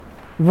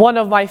One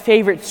of my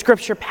favorite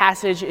scripture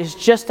passages is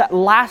just that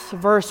last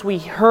verse we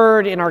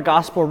heard in our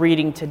gospel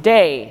reading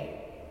today.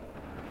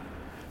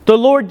 The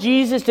Lord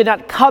Jesus did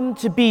not come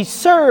to be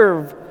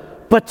served,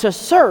 but to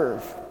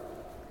serve.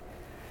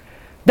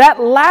 That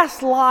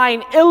last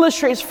line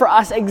illustrates for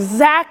us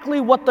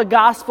exactly what the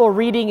gospel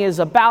reading is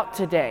about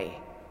today.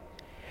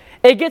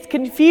 It gets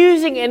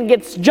confusing and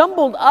gets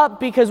jumbled up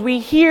because we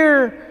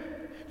hear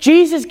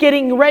Jesus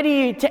getting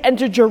ready to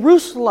enter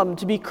Jerusalem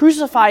to be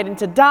crucified and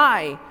to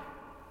die.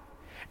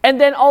 And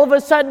then all of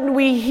a sudden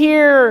we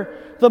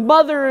hear the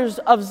mothers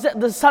of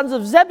the sons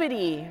of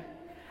Zebedee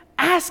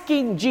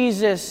asking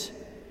Jesus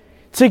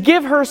to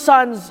give her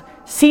sons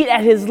seat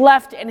at his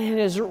left and in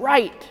his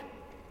right.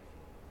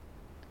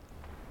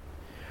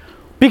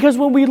 Because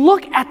when we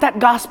look at that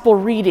gospel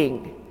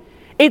reading,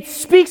 it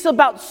speaks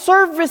about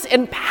service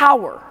and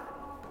power.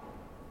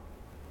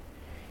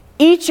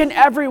 Each and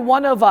every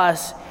one of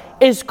us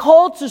is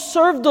called to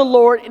serve the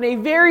Lord in a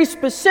very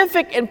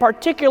specific and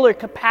particular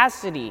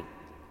capacity.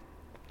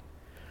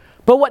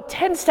 But what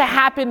tends to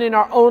happen in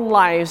our own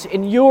lives,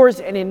 in yours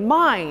and in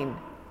mine,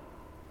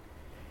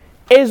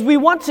 is we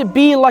want to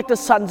be like the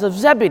sons of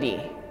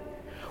Zebedee.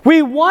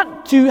 We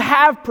want to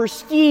have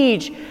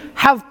prestige,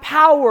 have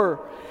power,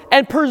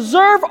 and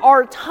preserve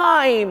our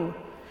time.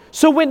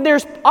 So when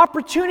there's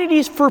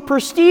opportunities for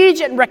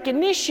prestige and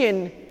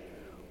recognition,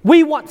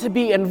 we want to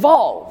be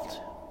involved.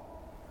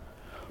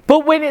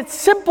 But when it's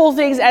simple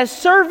things as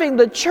serving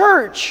the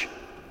church,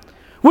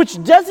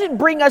 which doesn't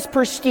bring us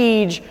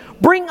prestige,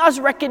 bring us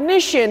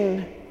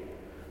recognition,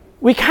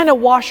 we kind of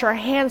wash our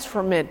hands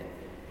from it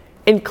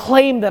and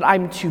claim that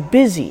I'm too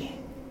busy.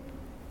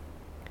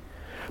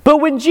 But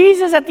when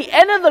Jesus at the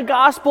end of the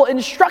gospel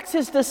instructs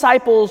his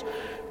disciples,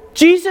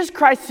 Jesus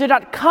Christ did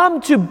not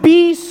come to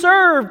be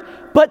served,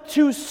 but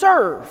to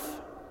serve.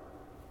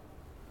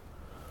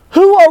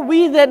 Who are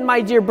we then,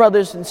 my dear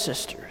brothers and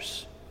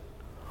sisters?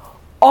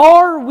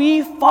 Are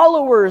we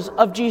followers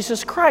of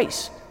Jesus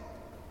Christ?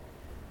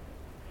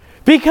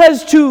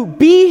 Because to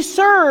be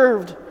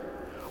served,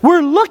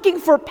 we're looking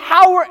for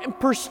power and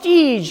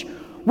prestige.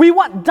 We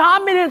want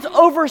dominance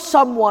over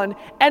someone,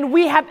 and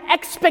we have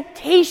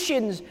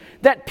expectations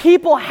that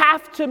people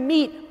have to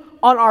meet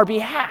on our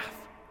behalf.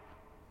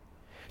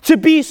 To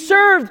be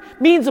served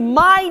means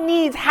my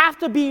needs have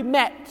to be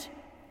met,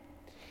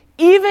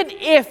 even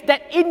if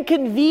that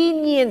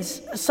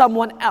inconveniences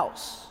someone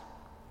else.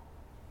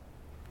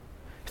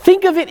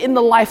 Think of it in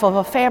the life of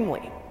a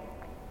family.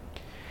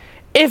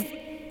 If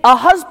a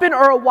husband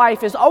or a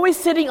wife is always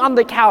sitting on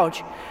the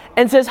couch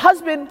and says,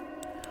 "Husband,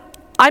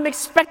 I'm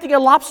expecting a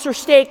lobster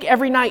steak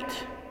every night,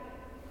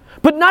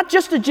 but not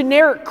just a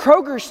generic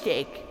Kroger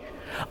steak.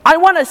 I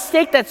want a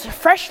steak that's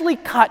freshly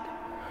cut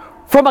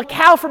from a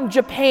cow from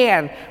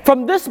Japan,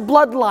 from this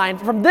bloodline,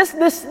 from this,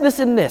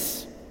 and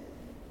this."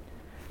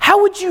 How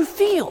would you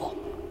feel?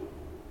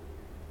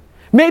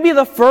 Maybe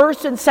the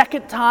first and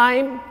second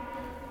time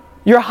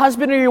your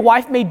husband or your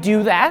wife may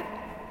do that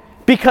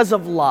because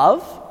of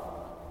love.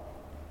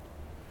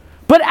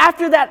 But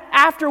after that,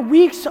 after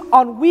weeks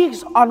on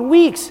weeks on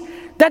weeks,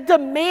 that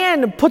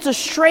demand puts a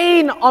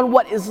strain on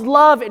what is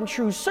love and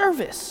true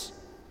service.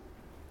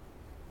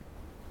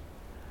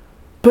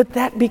 But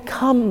that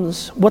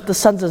becomes what the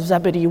sons of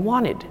Zebedee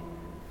wanted.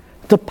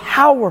 The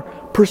power,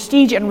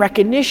 prestige, and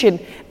recognition.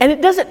 And it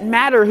doesn't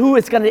matter who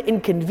it's going to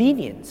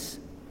inconvenience.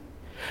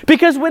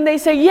 Because when they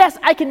say, "Yes,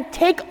 I can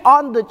take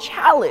on the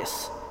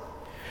chalice,"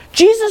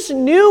 Jesus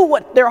knew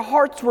what their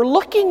hearts were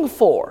looking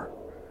for.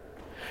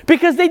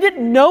 Because they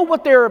didn't know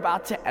what they were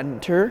about to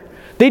enter.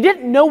 They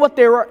didn't know what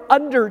they were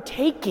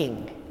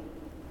undertaking.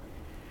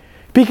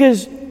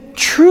 Because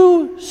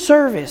true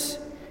service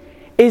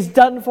is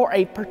done for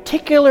a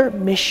particular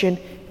mission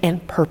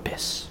and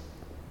purpose.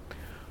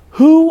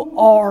 Who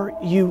are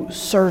you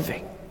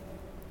serving?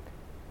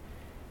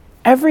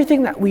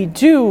 Everything that we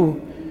do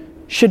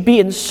should be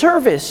in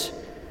service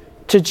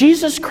to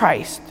Jesus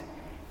Christ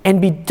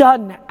and be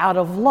done out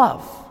of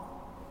love.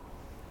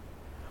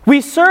 We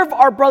serve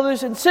our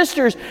brothers and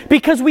sisters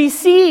because we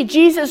see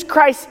Jesus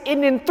Christ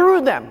in and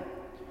through them.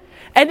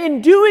 And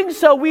in doing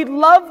so, we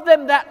love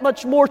them that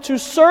much more to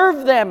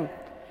serve them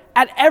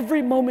at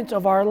every moment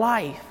of our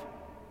life.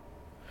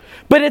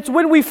 But it's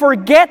when we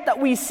forget that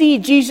we see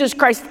Jesus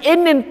Christ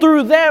in and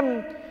through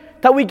them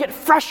that we get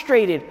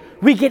frustrated,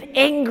 we get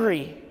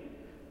angry.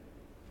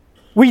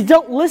 We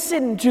don't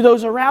listen to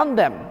those around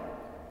them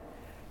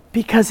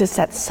because it's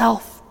that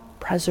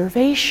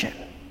self-preservation.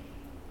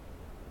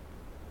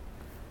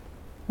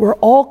 We're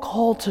all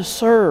called to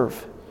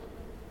serve,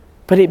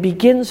 but it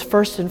begins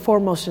first and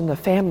foremost in the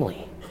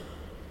family.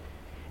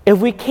 If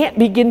we can't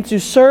begin to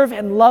serve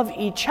and love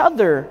each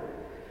other,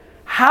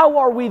 how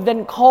are we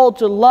then called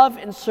to love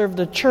and serve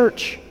the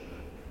church?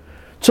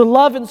 To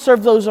love and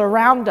serve those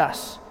around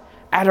us,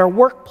 at our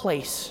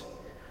workplace,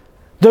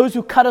 those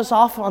who cut us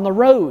off on the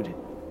road.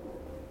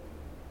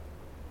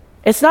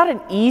 It's not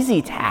an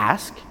easy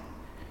task.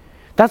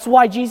 That's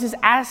why Jesus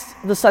asked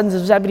the sons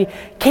of Zebedee,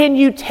 "Can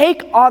you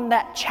take on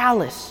that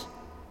chalice?"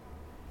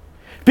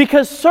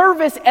 Because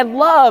service and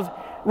love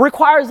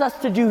requires us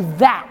to do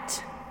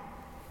that.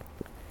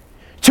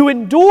 To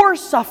endure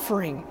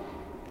suffering,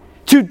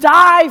 to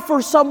die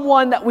for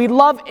someone that we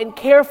love and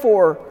care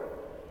for,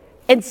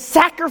 and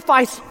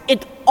sacrifice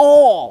it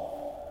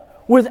all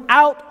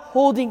without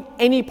holding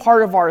any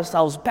part of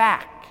ourselves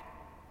back.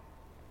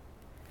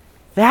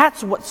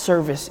 That's what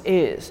service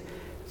is.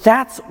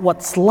 That's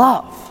what's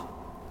love.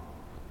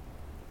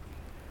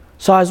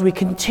 So as we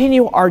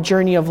continue our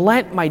journey of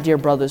Lent, my dear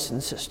brothers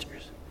and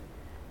sisters,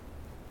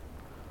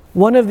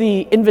 one of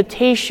the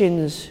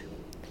invitations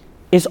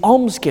is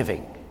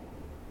almsgiving,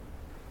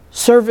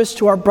 service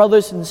to our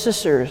brothers and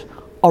sisters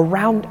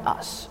around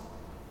us.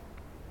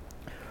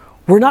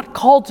 We're not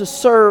called to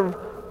serve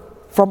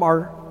from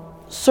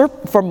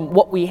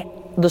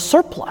the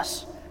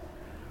surplus.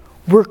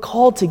 We're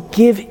called to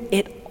give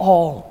it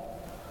all,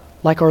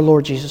 like our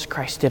Lord Jesus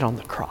Christ did on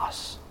the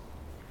cross.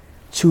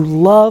 To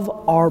love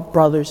our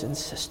brothers and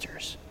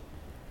sisters,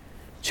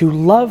 to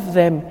love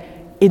them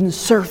in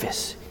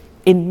service,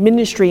 in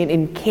ministry, and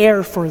in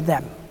care for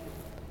them.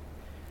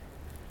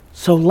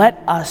 So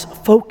let us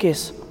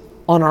focus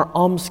on our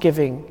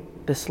almsgiving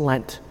this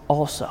Lent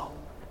also,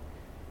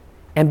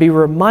 and be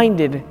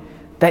reminded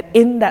that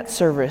in that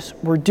service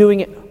we're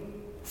doing it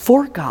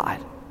for God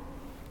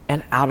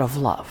and out of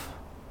love,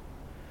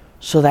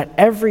 so that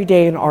every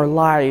day in our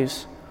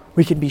lives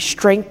we can be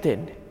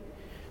strengthened,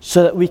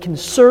 so that we can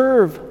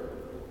serve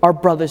our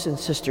brothers and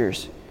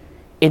sisters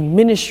in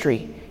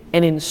ministry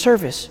and in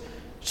service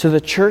to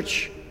the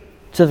church,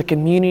 to the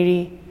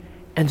community,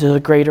 and to the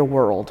greater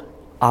world.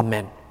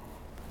 Amen.